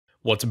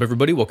What's up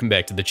everybody, welcome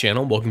back to the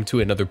channel, welcome to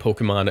another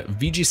Pokemon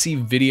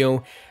VGC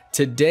video.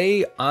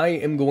 Today I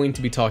am going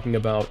to be talking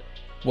about,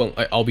 well,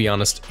 I'll be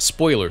honest,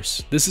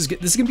 spoilers. This is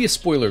gonna be a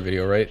spoiler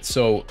video, right?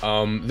 So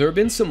there have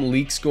been some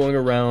leaks going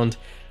around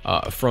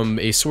from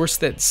a source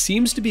that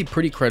seems to be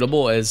pretty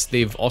credible, as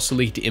they've also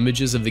leaked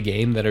images of the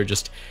game that are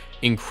just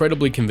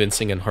incredibly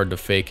convincing and hard to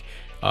fake.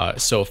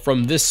 So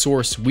from this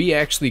source, we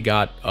actually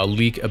got a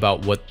leak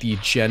about what the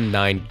Gen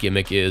 9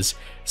 gimmick is.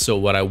 So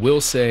what I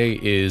will say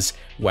is,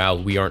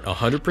 while we aren't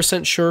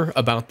 100% sure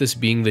about this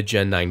being the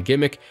Gen 9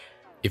 gimmick,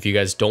 if you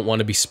guys don't want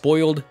to be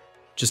spoiled,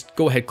 just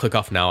go ahead, click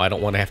off now. I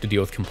don't want to have to deal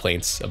with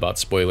complaints about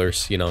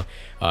spoilers, you know.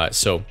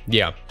 So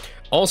yeah.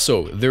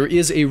 Also, there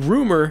is a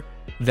rumor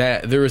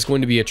that there is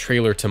going to be a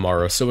trailer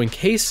tomorrow. So in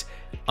case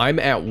I'm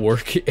at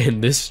work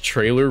and this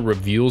trailer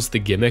reveals the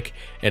gimmick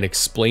and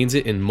explains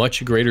it in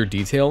much greater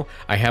detail,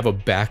 I have a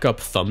backup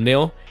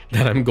thumbnail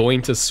that I'm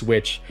going to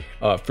switch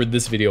for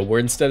this video, where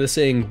instead of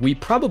saying we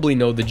probably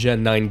know the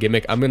Gen 9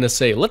 gimmick, I'm gonna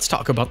say let's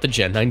talk about the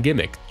Gen 9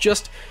 gimmick.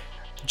 Just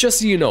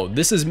so you know,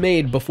 this is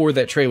made before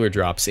that trailer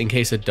drops, in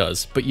case it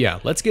does. But yeah,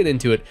 let's get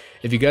into it.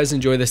 If you guys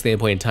enjoy this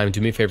gameplay in time, do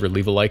me a favor,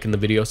 leave a like in the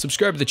video,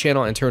 subscribe to the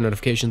channel, and turn on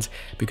notifications,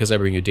 because I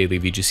bring you daily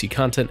VGC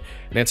content,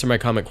 and answer my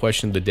comment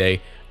question of the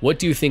day. What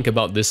do you think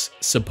about this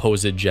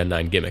supposed Gen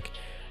 9 gimmick?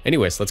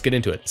 Anyways, let's get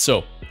into it.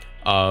 So,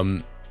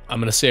 I'm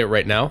gonna say it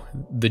right now.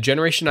 The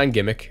Generation 9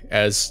 gimmick,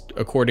 as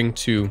according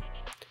to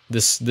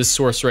this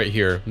source right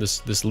here,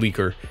 this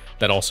leaker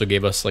that also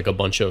gave us like a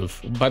bunch of,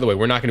 by the way,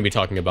 we're not gonna be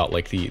talking about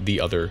like the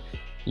other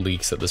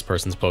leaks that this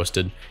person's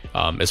posted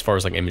as far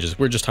as like images.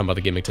 We're just talking about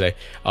the gimmick today.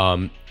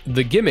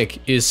 The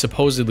gimmick is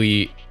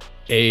supposedly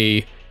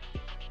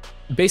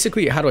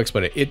basically, how do I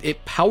explain it?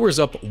 It powers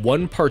up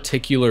one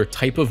particular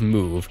type of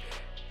move,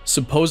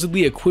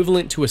 supposedly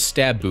equivalent to a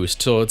stab boost.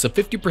 So it's a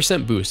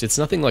 50% boost. It's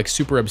nothing like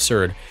super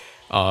absurd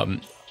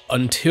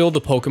until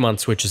the Pokemon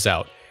switches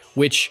out,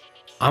 which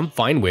I'm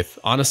fine with,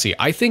 honestly.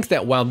 I think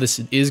that while this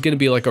is going to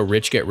be like a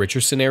rich get richer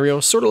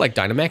scenario, sort of like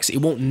Dynamax, it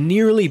won't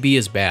nearly be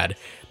as bad,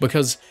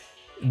 because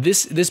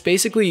this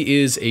basically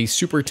is a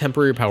super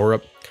temporary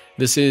power-up.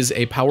 This is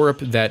a power-up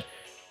that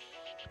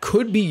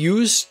could be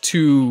used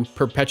to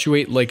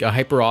perpetuate like a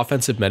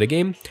hyper-offensive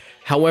metagame.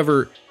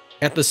 However,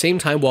 at the same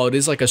time, while it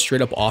is like a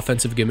straight-up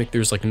offensive gimmick,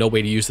 there's like no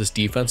way to use this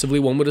defensively,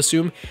 one would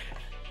assume.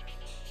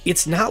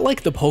 It's not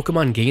like the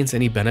Pokemon gains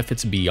any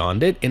benefits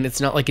beyond it, and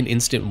it's not like an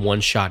instant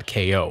one-shot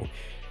KO.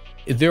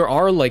 There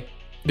are like,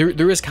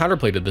 there is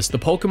counterplay to this. The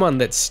Pokemon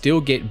that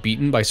still get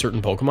beaten by certain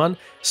Pokemon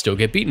still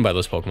get beaten by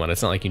those Pokemon.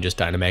 It's not like you can just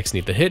Dynamax and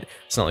eat the hit.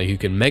 It's not like you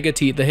can Mega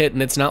T eat the hit,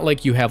 and it's not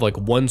like you have like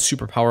one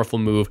super powerful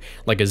move,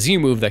 like a Z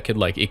move that could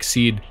like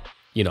exceed,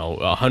 you know,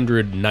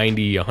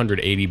 190,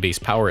 180 base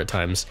power at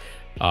times.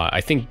 I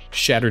think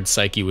Shattered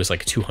Psyche was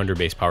like 200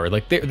 base power.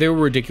 Like they were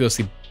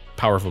ridiculously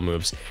powerful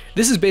moves.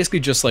 This is basically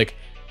just like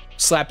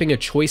slapping a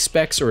choice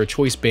specs or a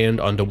choice band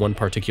onto one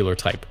particular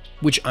type,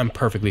 which I'm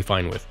perfectly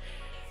fine with.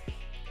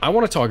 I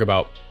want to talk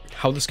about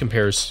how this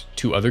compares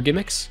to other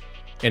gimmicks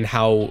and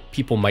how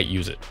people might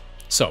use it.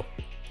 So,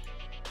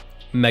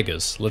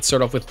 Megas. Let's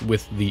start off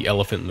with the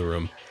elephant in the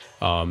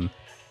room.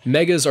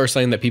 Megas are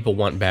something that people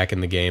want back in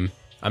the game.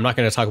 I'm not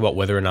going to talk about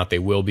whether or not they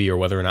will be or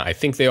whether or not I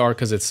think they are,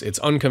 because it's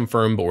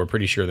unconfirmed, but we're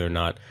pretty sure they're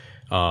not.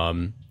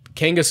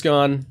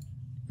 Kangaskhan,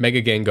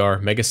 Mega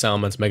Gengar, Mega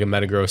Salamence, Mega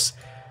Metagross,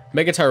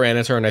 Mega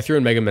Tyranitar, and I threw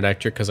in Mega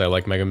Manectric because I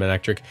like Mega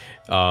Manectric.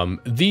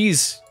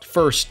 These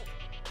first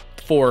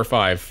 4 or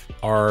 5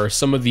 are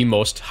some of the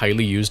most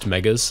highly used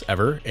Megas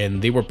ever,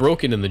 and they were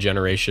broken in the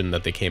generation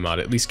that they came out.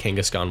 At least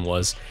Kangaskhan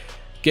was.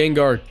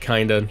 Gengar,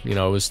 kinda, you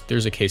know,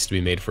 there's a case to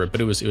be made for it,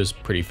 but it was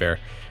pretty fair.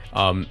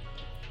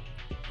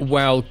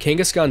 While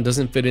Kangaskhan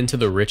doesn't fit into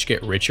the rich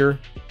get richer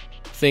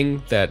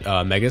thing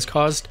that Megas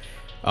caused,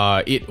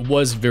 it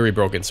was very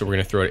broken, so we're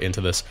going to throw it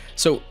into this.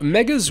 So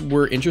Megas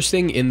were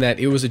interesting in that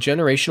it was a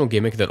generational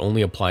gimmick that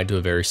only applied to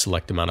a very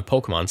select amount of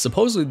Pokemon.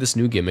 Supposedly this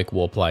new gimmick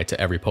will apply to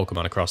every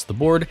Pokemon across the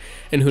board,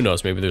 and who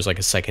knows, maybe there's like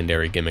a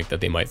secondary gimmick that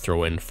they might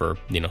throw in for,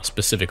 you know,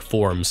 specific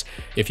forms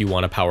if you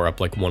want to power up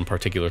like one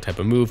particular type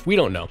of move. We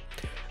don't know.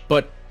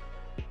 But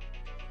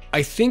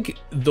I think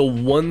the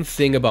one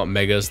thing about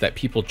Megas that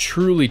people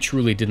truly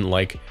didn't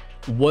like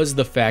was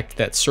the fact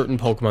that certain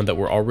Pokemon that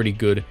were already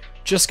good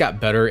just got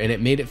better, and it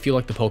made it feel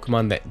like the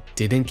Pokemon that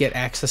didn't get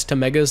access to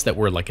Megas that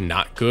were like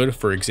not good.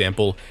 For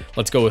example,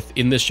 let's go with,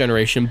 in this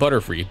generation,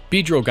 Butterfree.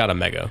 Beedrill got a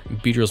Mega.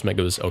 Beedrill's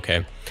Mega was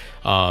okay.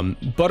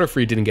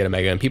 Butterfree didn't get a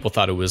Mega, and people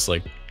thought it was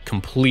like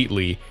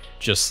completely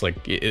just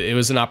like, it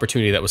was an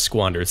opportunity that was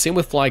squandered. Same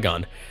with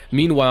Flygon.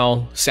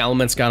 Meanwhile,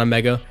 Salamence got a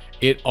Mega.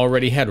 It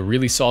already had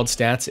really solid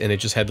stats, and it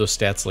just had those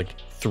stats like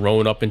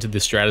thrown up into the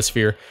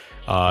stratosphere.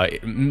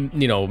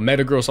 You know,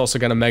 Metagross also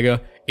got a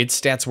Mega. Its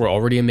stats were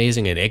already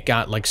amazing, and it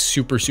got like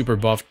super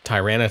buffed.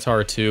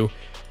 Tyranitar too.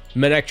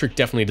 Manectric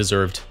definitely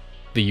deserved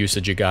the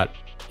usage it got.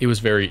 It was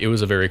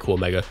a very cool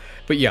Mega.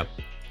 But yeah,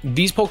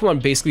 these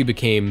Pokemon basically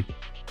became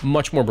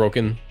much more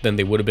broken than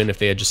they would have been if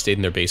they had just stayed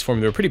in their base form.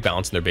 They were pretty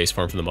balanced in their base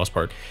form for the most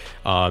part.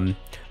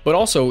 But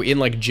also in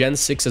like Gen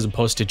 6 as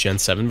opposed to Gen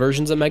 7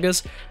 versions of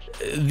Megas,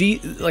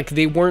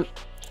 they weren't.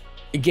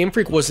 Game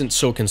Freak wasn't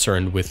so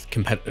concerned with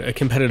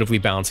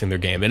competitively balancing their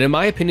game, and in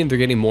my opinion, they're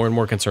getting more and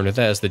more concerned with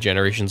that as the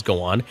generations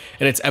go on,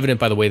 and it's evident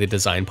by the way they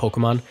design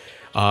Pokemon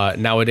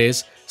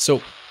nowadays.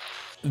 So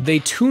they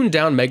tuned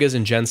down Megas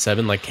in Gen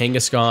 7, like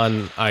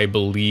Kangaskhan, I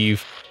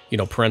believe, you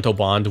know, Parental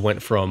Bond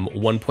went from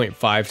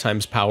 1.5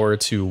 times power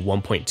to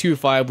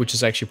 1.25, which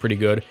is actually pretty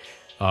good.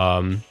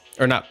 Or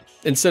not,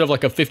 instead of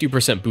like a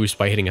 50% boost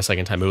by hitting a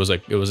second time, it was a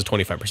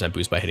 25%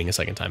 boost by hitting a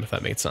second time, if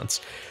that made sense.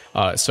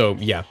 So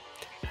yeah.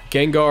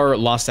 Gengar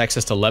lost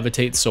access to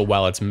Levitate, so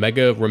while its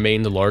Mega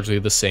remained largely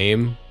the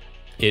same,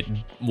 it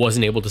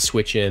wasn't able to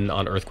switch in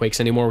on Earthquakes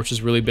anymore, which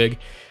is really big.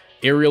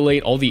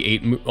 Aerialate, all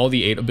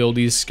the eight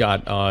abilities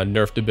got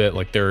nerfed a bit,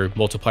 like their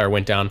multiplier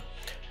went down.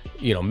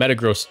 You know,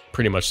 Metagross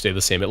pretty much stayed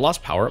the same. It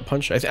lost Power Up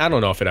Punch. I don't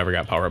know if it ever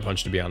got Power Up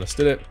Punch, to be honest.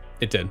 Did it?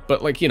 It did,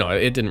 but like, you know,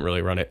 it didn't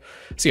really run it.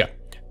 So yeah.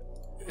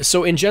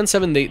 So in Gen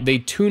 7, they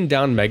tuned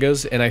down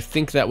Megas, and I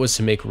think that was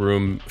to make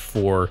room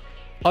for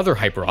other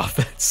hyper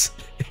offense.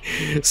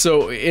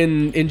 So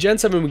in Gen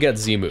 7 we got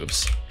Z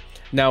moves.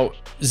 Now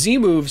Z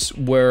moves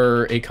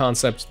were a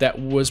concept that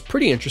was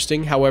pretty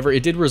interesting. However,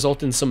 it did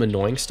result in some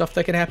annoying stuff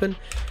that could happen.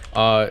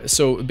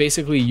 So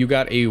basically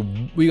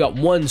we got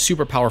one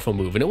super powerful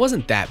move, and it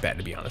wasn't that bad,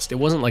 to be honest. It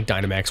wasn't like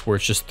Dynamax where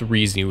it's just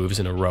 3 Z moves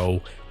in a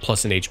row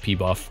plus an HP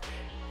buff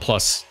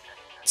plus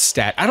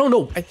stat. I don't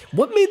know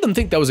what made them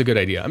think that was a good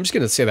idea. I'm just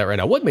gonna say that right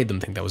now. What made them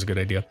think that was a good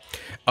idea?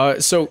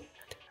 So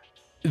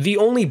the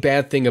only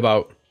bad thing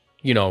about,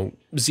 you know,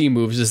 Z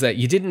moves is that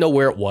you didn't know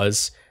where it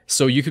was.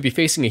 So you could be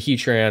facing a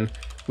Heatran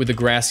with a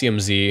Gracium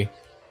Z,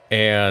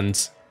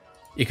 and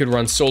it could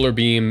run Solar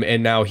Beam,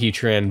 and now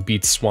Heatran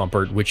beats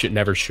Swampert, which it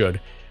never should.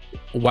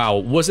 Wow,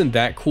 wasn't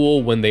that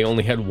cool when they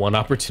only had one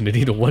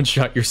opportunity to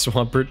one-shot your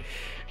Swampert?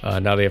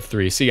 Now they have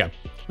 3. So yeah,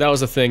 that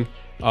was a thing.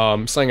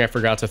 Something I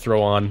forgot to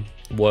throw on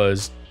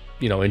was,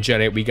 you know, in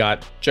Gen 8 we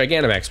got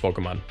Gigantamax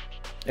Pokemon,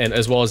 and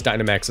as well as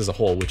Dynamax as a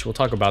whole, which we'll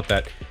talk about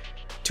that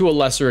to a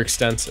lesser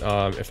extent,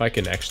 if I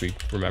can actually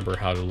remember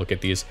how to look at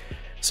these.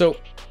 So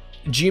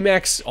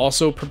Gmax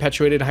also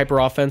perpetuated hyper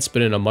offense,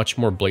 but in a much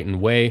more blatant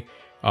way.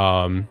 You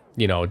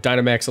know,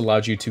 Dynamax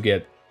allowed you to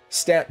get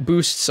stat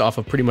boosts off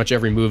of pretty much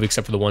every move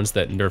except for the ones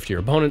that nerfed your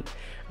opponent.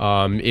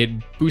 It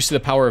boosted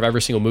the power of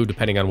every single move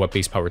depending on what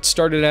base power it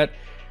started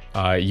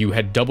at. You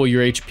had double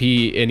your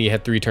HP and you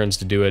had 3 turns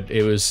to do it.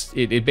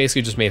 It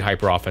basically just made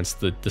hyper offense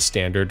the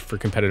standard for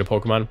competitive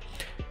Pokemon.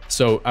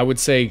 So I would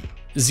say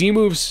Z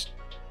moves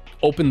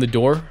opened the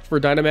door for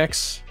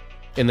Dynamax,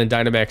 and then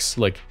Dynamax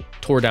like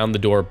tore down the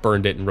door,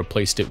 burned it, and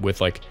replaced it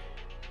with like,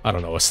 I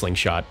don't know, a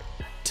slingshot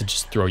to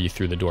just throw you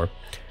through the door.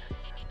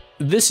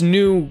 This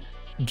new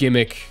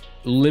gimmick,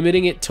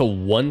 limiting it to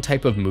one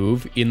type of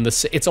move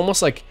it's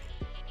almost like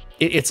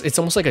it's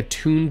almost like a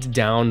tuned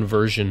down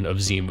version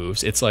of Z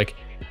moves. It's like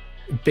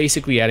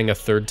basically adding a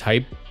 3rd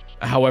type.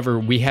 However,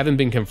 we haven't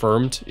been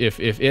confirmed if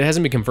it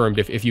hasn't been confirmed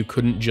if you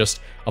couldn't just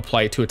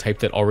apply it to a type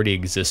that already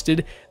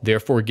existed,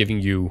 therefore giving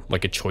you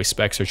like a choice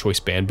specs or choice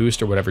band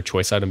boost or whatever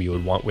choice item you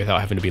would want without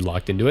having to be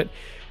locked into it.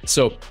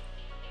 So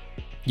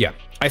yeah,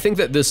 I think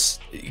that this,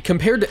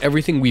 compared to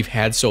everything we've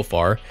had so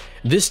far,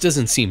 this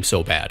doesn't seem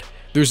so bad.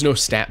 There's no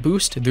stat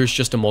boost, there's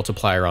just a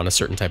multiplier on a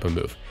certain type of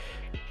move.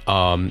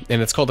 And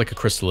it's called like a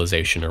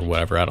crystallization or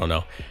whatever, I don't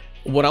know.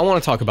 What I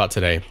want to talk about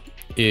today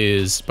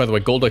is, by the way,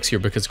 Golduck's here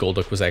because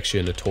Golduck was actually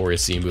a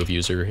notorious Z move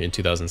user in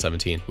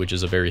 2017, which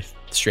is a very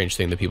strange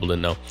thing that people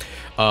didn't know.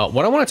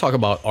 What I want to talk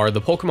about are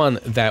the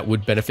Pokemon that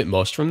would benefit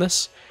most from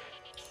this.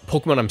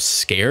 Pokemon I'm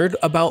scared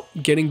about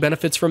getting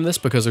benefits from this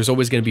because there's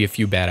always going to be a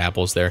few bad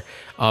apples there.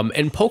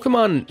 And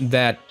Pokemon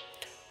that,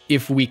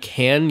 if we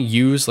can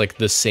use like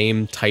the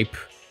same type,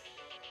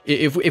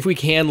 if we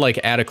can like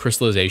add a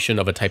crystallization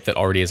of a type that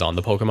already is on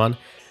the Pokemon,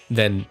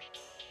 then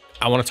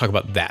I want to talk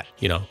about that,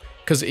 you know.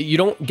 Because you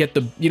don't get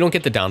the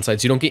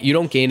downsides. You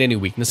don't gain any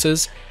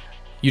weaknesses.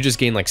 You just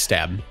gain like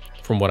stab,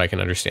 from what I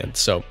can understand.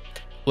 So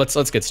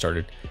let's get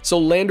started.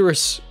 So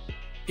Landorus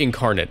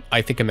Incarnate,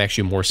 I think I'm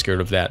actually more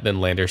scared of that than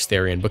Landorus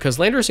Therian, because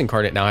Landorus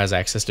Incarnate now has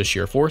access to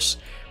Sheer Force,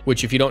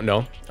 which, if you don't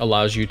know,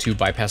 allows you to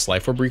bypass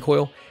Life Orb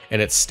recoil,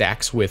 and it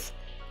stacks with,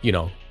 you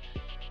know,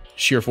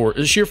 Sheer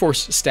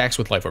Force stacks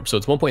with Life Orb. So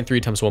it's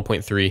 1.3 times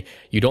 1.3.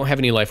 You don't have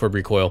any Life Orb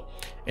recoil,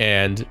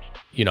 and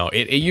you know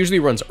it usually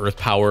runs Earth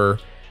Power.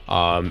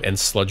 And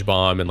Sludge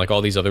Bomb and like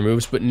all these other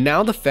moves, but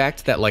now the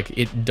fact that like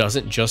it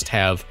doesn't just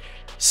have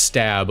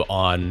stab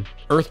on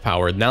Earth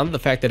Power, now the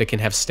fact that it can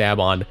have stab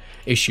on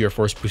a Sheer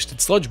Force boosted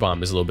Sludge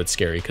Bomb is a little bit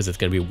scary, because it's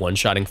going to be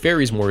one-shotting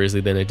fairies more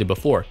easily than it did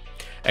before.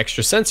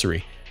 Extra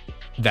Sensory,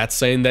 that's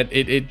saying that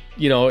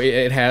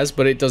it has,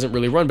 but it doesn't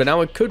really run, but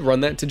now it could run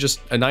that to just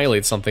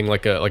annihilate something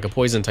like a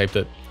poison type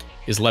that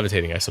is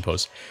levitating, I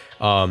suppose.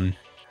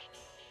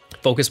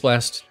 Focus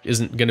Blast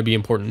isn't going to be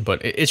important,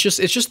 but it's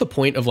just the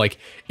point of like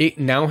it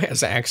now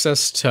has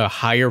access to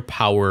higher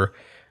power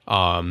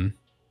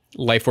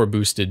Life Orb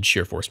boosted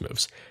Sheer Force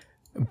moves.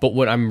 But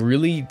what I'm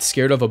really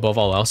scared of above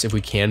all else, if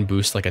we can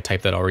boost like a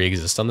type that already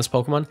exists on this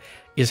Pokemon,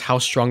 is how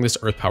strong this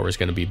Earth Power is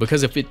going to be.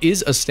 Because if it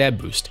is a stab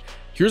boost,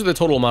 here's the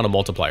total amount of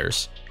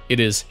multipliers. It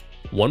is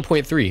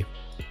 1.3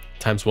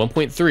 times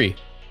 1.3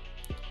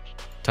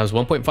 times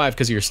 1.5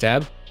 because of your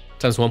stab,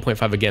 times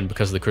 1.5 again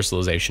because of the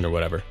crystallization or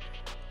whatever.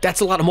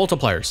 That's a lot of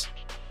multipliers.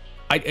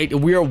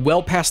 We are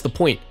well past the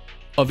point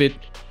of it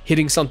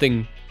hitting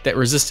something that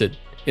resisted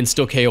and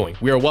still KOing.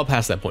 We are well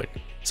past that point.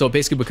 So it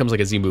basically becomes like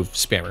a Z-move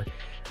spammer.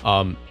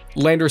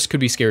 Landorus could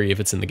be scary if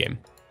it's in the game.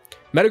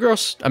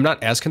 Metagross, I'm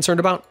not as concerned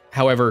about.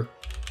 However,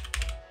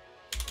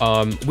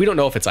 we don't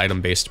know if it's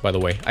item-based, by the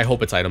way. I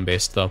hope it's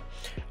item-based, though.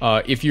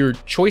 If you're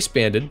choice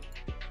banded,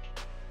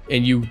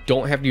 and you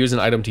don't have to use an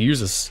item to use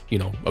this, you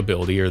know,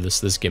 ability or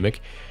this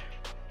gimmick,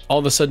 all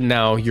of a sudden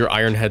now your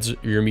Iron Heads,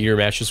 your meteor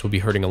matches will be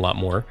hurting a lot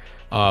more.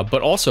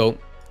 But also,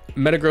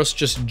 Metagross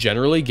just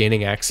generally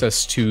gaining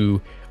access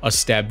to a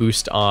stab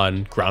boost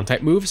on ground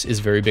type moves is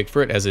very big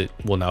for it, as it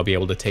will now be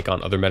able to take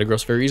on other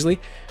Metagross very easily.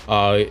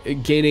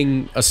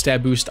 Gaining a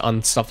stab boost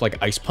on stuff like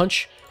Ice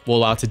Punch will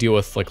allow it to deal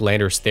with like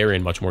Landorus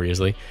Therian much more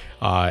easily,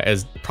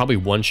 as probably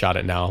one-shot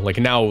it now. Like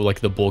now,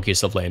 like the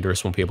bulkiest of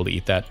Landorus won't be able to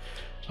eat that.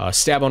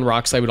 Stab on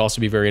Rock Slide would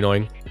also be very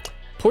annoying.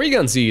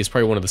 Porygon Z is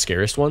probably one of the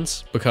scariest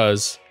ones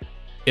because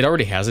it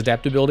already has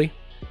adaptability.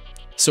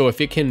 So if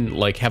it can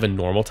like have a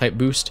normal type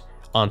boost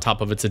on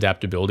top of its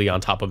adaptability,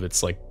 on top of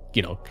its like,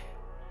 you know,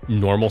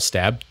 normal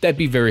stab, that'd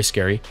be very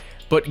scary.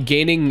 But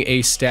gaining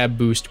a stab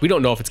boost, we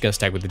don't know if it's going to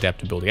stack with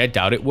adaptability. I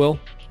doubt it will,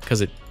 because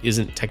it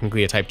isn't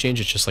technically a type change,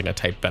 it's just like a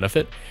type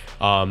benefit.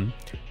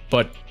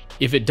 But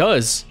if it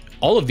does,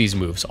 all of these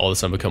moves all of a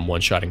sudden become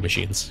one-shotting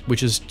machines,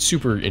 which is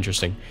super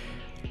interesting.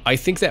 I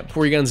think that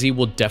Porygon Z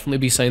will definitely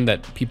be something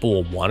that people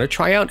will want to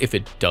try out if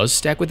it does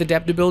stack with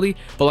adaptability,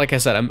 but like I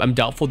said, I'm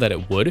doubtful that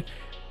it would.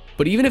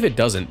 But even if it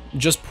doesn't,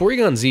 just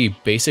Porygon Z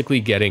basically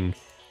getting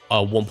a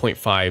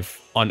 1.5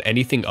 on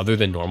anything other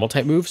than normal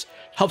type moves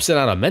helps it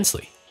out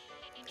immensely.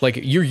 Like,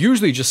 you're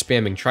usually just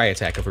spamming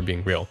Tri-Attack if we're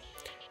being real.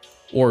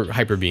 Or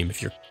Hyper Beam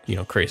if you're, you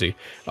know, crazy.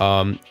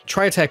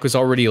 Tri-Attack was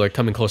already like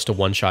coming close to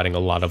one-shotting a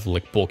lot of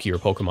like bulkier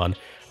Pokemon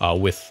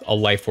with a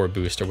Life Orb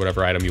boost or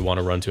whatever item you want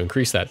to run to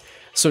increase that.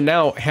 So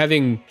now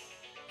having,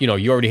 you know,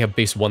 you already have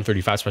base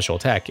 135 special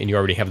attack and you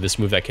already have this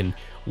move that can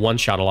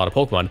one-shot a lot of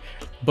Pokemon,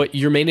 but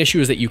your main issue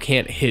is that you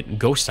can't hit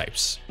ghost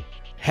types.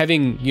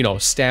 Having, you know,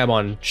 stab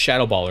on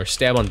Shadow Ball or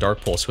stab on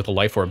Dark Pulse with a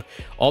Life Orb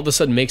all of a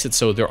sudden makes it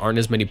so there aren't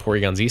as many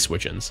Porygon Z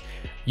switch-ins.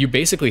 You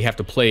basically have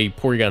to play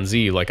Porygon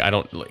Z like, I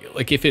don't,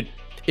 like if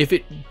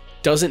it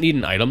doesn't need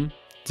an item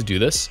to do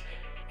this,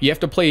 you have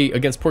to play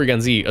against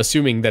Porygon Z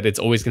assuming that it's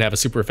always going to have a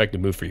super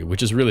effective move for you,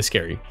 which is really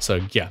scary.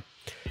 So yeah.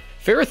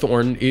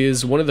 Ferrothorn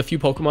is one of the few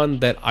Pokemon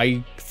that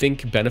I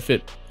think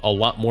benefit a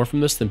lot more from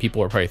this than people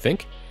probably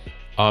think.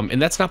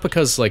 And that's not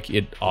because like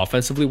it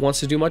offensively wants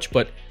to do much,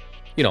 but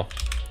you know,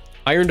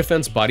 Iron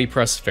Defense Body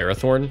Press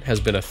Ferrothorn has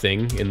been a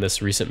thing in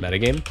this recent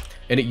metagame,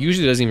 and it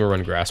usually doesn't even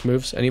run grass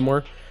moves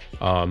anymore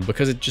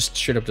because it just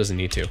straight up doesn't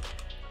need to.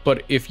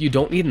 But if you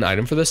don't need an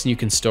item for this and you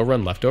can still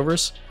run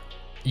leftovers,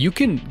 you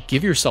can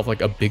give yourself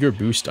like a bigger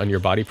boost on your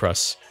Body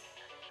Press.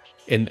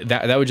 And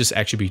that would just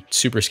actually be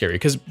super scary,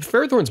 because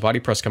Ferrothorn's Body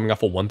Press coming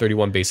off a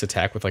 131 base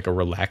attack with like a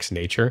relaxed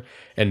nature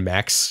and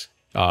max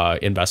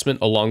investment,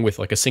 along with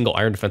like a single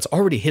Iron Defense,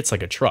 already hits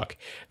like a truck.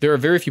 There are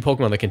very few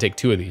Pokemon that can take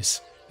two of these.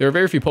 There are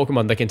very few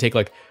Pokemon that can take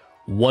like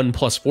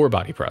 1+4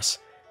 Body Press.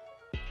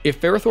 If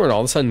Ferrothorn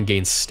all of a sudden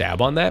gains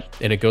Stab on that,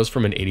 and it goes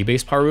from an 80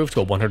 base power move to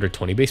a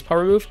 120 base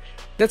power move,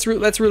 that's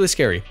really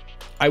scary.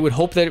 I would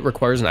hope that it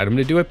requires an item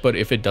to do it, but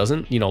if it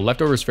doesn't, you know,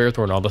 Leftovers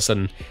Ferrothorn all of a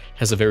sudden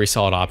has a very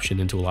solid option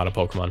into a lot of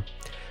Pokemon.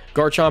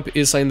 Garchomp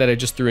is something that I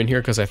just threw in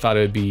here because I thought it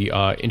would be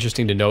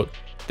interesting to note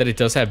that it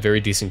does have very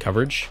decent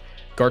coverage.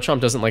 Garchomp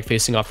doesn't like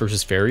facing off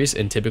versus fairies,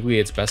 and typically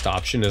its best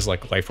option is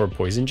like Life Orb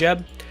Poison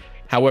Jab.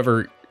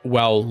 However,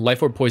 while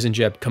Life Orb Poison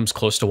Jab comes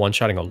close to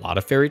one-shotting a lot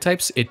of fairy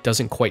types, it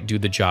doesn't quite do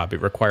the job.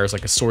 It requires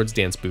like a Swords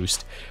Dance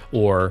boost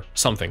or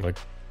something. Like,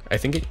 I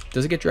think it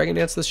does it get Dragon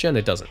Dance this gen?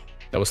 It doesn't.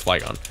 That was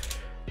Flygon.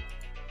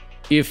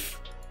 If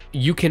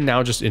you can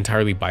now just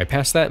entirely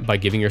bypass that by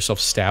giving yourself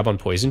Stab on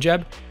Poison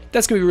Jab,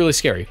 that's gonna be really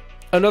scary.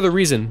 Another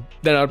reason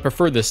that I would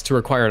prefer this to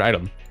require an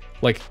item.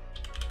 Like,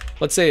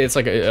 let's say it's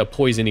like a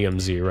Poisonium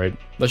Z, right?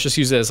 Let's just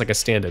use it as like a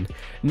stand-in.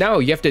 Now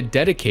you have to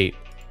dedicate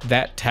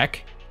that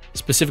tech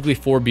specifically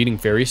for beating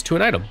fairies to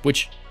an item,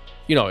 which,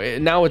 you know,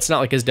 now it's not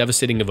like as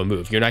devastating of a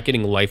move. You're not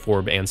getting Life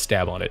Orb and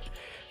Stab on it.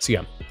 So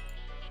yeah.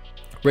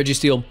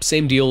 Registeel,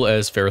 same deal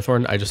as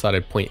Ferrothorn. I just thought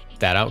I'd point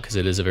that out because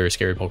it is a very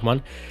scary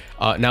Pokemon.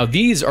 Now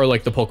these are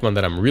like the Pokemon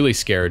that I'm really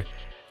scared,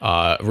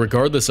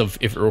 regardless of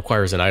if it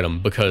requires an item,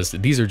 because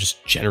these are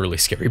just generally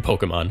scary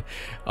Pokemon.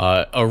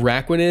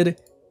 Araquanid,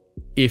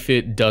 if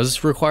it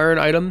does require an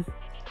item,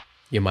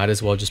 you might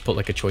as well just put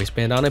like a choice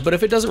band on it. But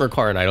if it doesn't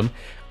require an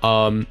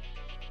item,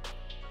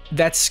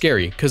 that's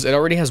scary because it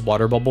already has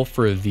Water Bubble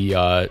for the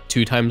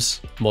 2x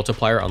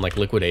multiplier on like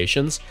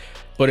liquidations.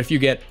 But if you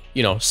get,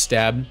 you know,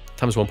 stab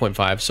times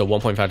 1.5, so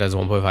 1.5 times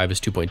 1.5 is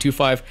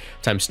 2.25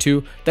 times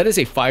 2, that is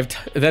a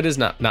 5, that is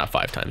not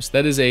 5 times,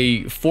 that is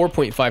a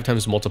 4.5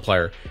 times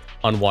multiplier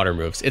on water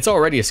moves. It's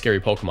already a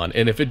scary Pokemon,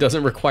 and if it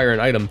doesn't require an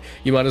item,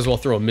 you might as well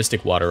throw a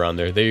Mystic Water on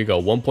there. There you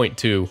go,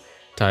 1.2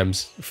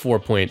 times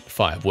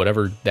 4.5,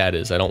 whatever that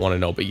is, I don't want to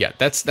know, but yeah,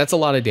 that's a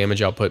lot of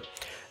damage output.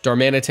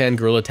 Darmanitan,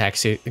 Guerrilla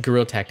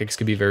Tactics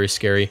could be very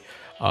scary,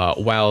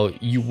 while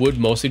you would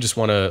mostly just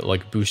want to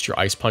like boost your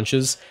Ice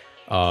Punches,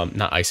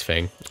 not Ice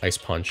Fang, Ice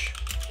Punch,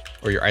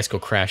 or your Ice-Go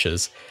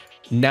Crashes.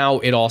 Now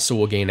it also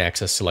will gain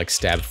access to like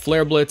Stab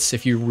Flare Blitz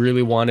if you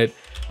really want it.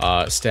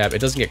 Stab, it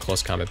doesn't get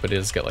Close Combat, but it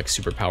does get like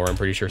Superpower, I'm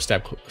pretty sure.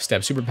 Stab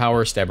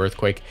Superpower, Stab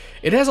Earthquake.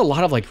 It has a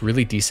lot of like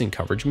really decent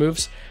coverage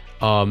moves.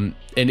 And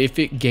if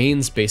it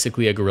gains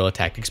basically a Guerrilla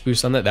Tactics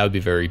boost on that, that would be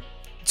very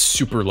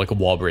super like a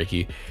wall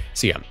breaky.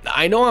 So yeah,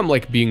 I know I'm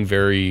like being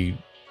very,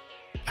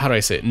 how do I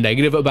say it,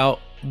 negative about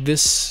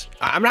this.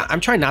 I'm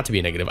trying not to be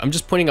negative. I'm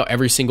just pointing out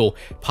every single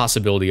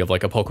possibility of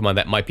like a Pokemon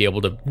that might be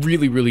able to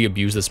really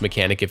abuse this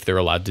mechanic if they're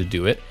allowed to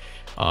do it.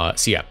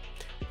 So yeah,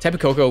 Tapu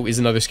Koko is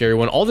another scary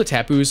one. All the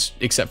Tapus,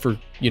 except for,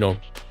 you know,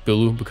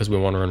 Bulu, because we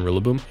want to run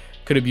Rillaboom,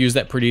 could abuse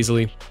that pretty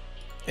easily.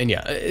 And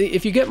yeah,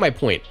 if you get my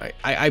point,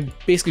 I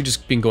basically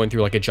just been going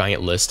through like a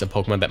giant list of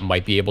Pokemon that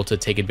might be able to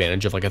take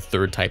advantage of like a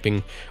third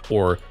typing,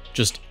 or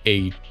just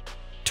a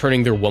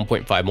turning their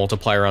 1.5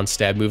 multiplier on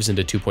stab moves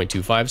into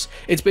 2.25s.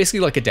 It's basically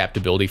like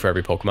adaptability for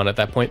every Pokemon at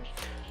that point.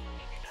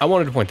 I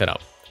wanted to point that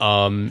out.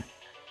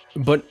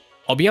 But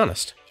I'll be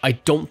honest, I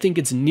don't think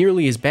it's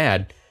nearly as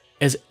bad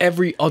as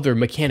every other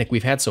mechanic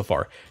we've had so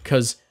far,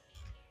 because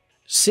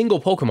single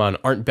Pokemon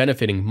aren't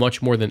benefiting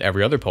much more than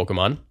every other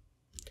Pokemon.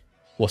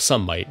 Well,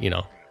 some might, you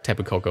know,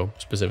 Tapu Koko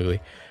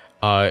specifically.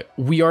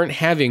 We aren't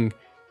having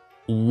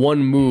one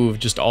move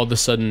just all of a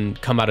sudden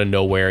come out of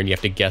nowhere and you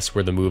have to guess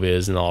where the move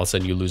is, and all of a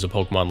sudden you lose a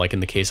Pokemon, like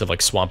in the case of like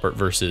Swampert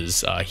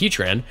versus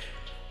Heatran.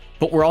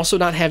 But we're also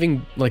not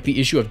having like the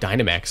issue of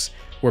Dynamax,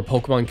 where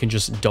Pokemon can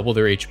just double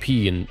their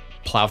HP and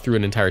plow through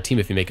an entire team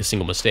if you make a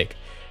single mistake.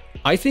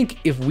 I think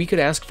if we could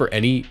ask for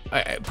any,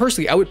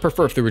 personally, I would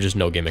prefer if there were just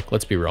no Gimmick,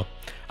 let's be real.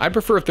 I'd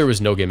prefer if there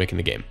was no Gimmick in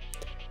the game.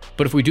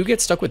 But if we do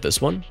get stuck with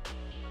this one,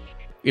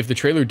 if the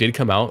trailer did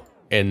come out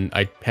and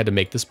I had to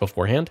make this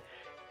beforehand,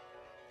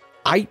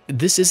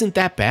 this isn't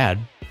that bad,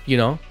 you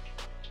know?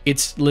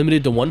 It's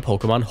limited to one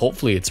Pokemon,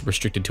 hopefully it's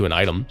restricted to an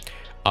item,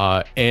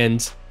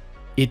 and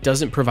it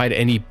doesn't provide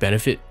any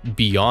benefit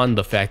beyond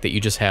the fact that you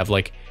just have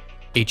like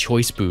a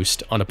choice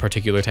boost on a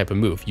particular type of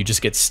move. You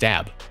just get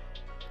Stab.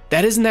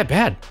 That isn't that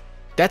bad.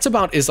 That's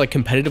about as like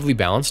competitively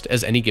balanced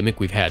as any Gimmick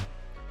we've had.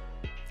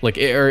 Like,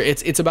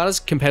 it's about as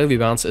competitively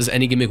balanced as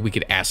any Gimmick we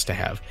could ask to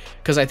have,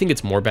 because I think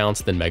it's more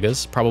balanced than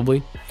Megas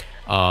probably,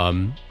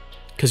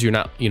 because you're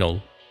not, you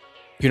know,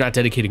 you're not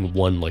dedicating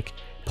one like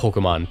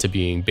Pokemon to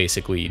being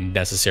basically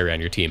necessary on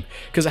your team.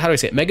 Because how do I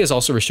say it? Mega is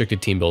also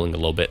restricted team building a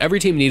little bit. Every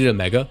team needed a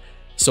Mega,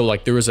 so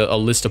like there was a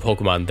list of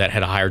Pokemon that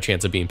had a higher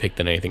chance of being picked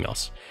than anything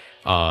else.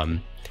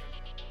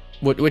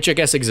 Which I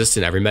guess exists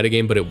in every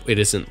metagame, but it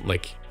isn't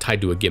like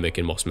tied to a Gimmick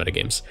in most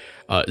metagames.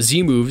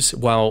 Z moves,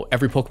 while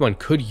every Pokemon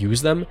could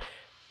use them,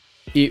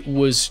 it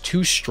was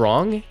too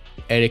strong,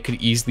 and it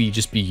could easily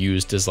just be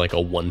used as like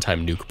a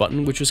one-time nuke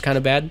button, which was kind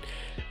of bad.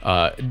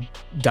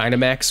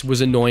 Dynamax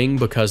was annoying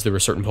because there were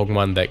certain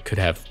Pokemon that could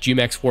have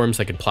G-Max forms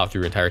that could plow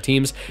through entire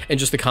teams, and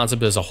just the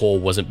concept as a whole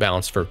wasn't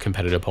balanced for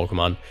competitive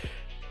Pokemon.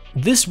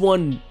 This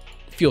one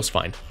feels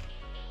fine.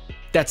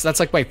 That's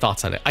like my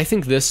thoughts on it. I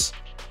think this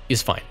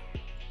is fine.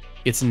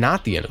 It's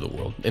not the end of the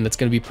world, and it's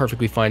going to be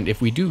perfectly fine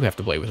if we do have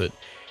to play with it,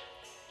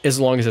 as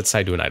long as it's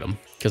tied to an item.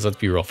 Because let's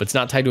be real, if it's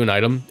not tied to an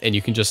item and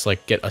you can just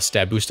like get a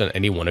stab boost on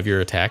any one of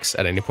your attacks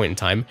at any point in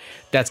time,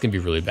 that's gonna be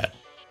really bad.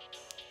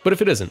 But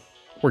if it isn't,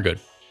 we're good.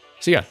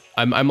 So yeah,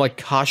 I'm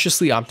like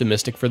cautiously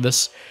optimistic for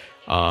this,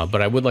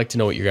 but I would like to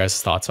know what your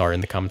guys' thoughts are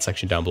in the comment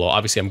section down below.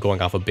 Obviously, I'm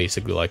going off of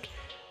basically like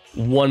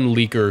one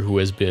leaker who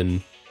has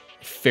been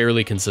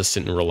fairly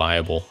consistent and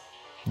reliable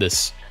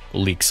this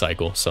leak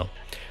cycle, so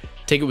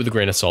take it with a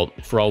grain of salt.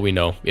 For all we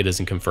know, it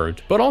isn't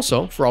confirmed. But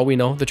also, for all we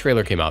know, the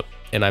trailer came out,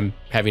 and I'm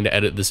having to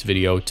edit this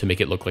video to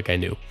make it look like I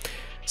knew.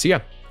 So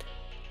yeah,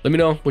 let me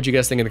know what you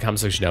guys think in the comment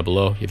section down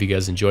below. If you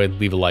guys enjoyed,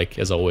 leave a like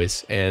as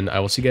always, and I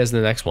will see you guys in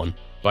the next one.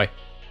 Bye.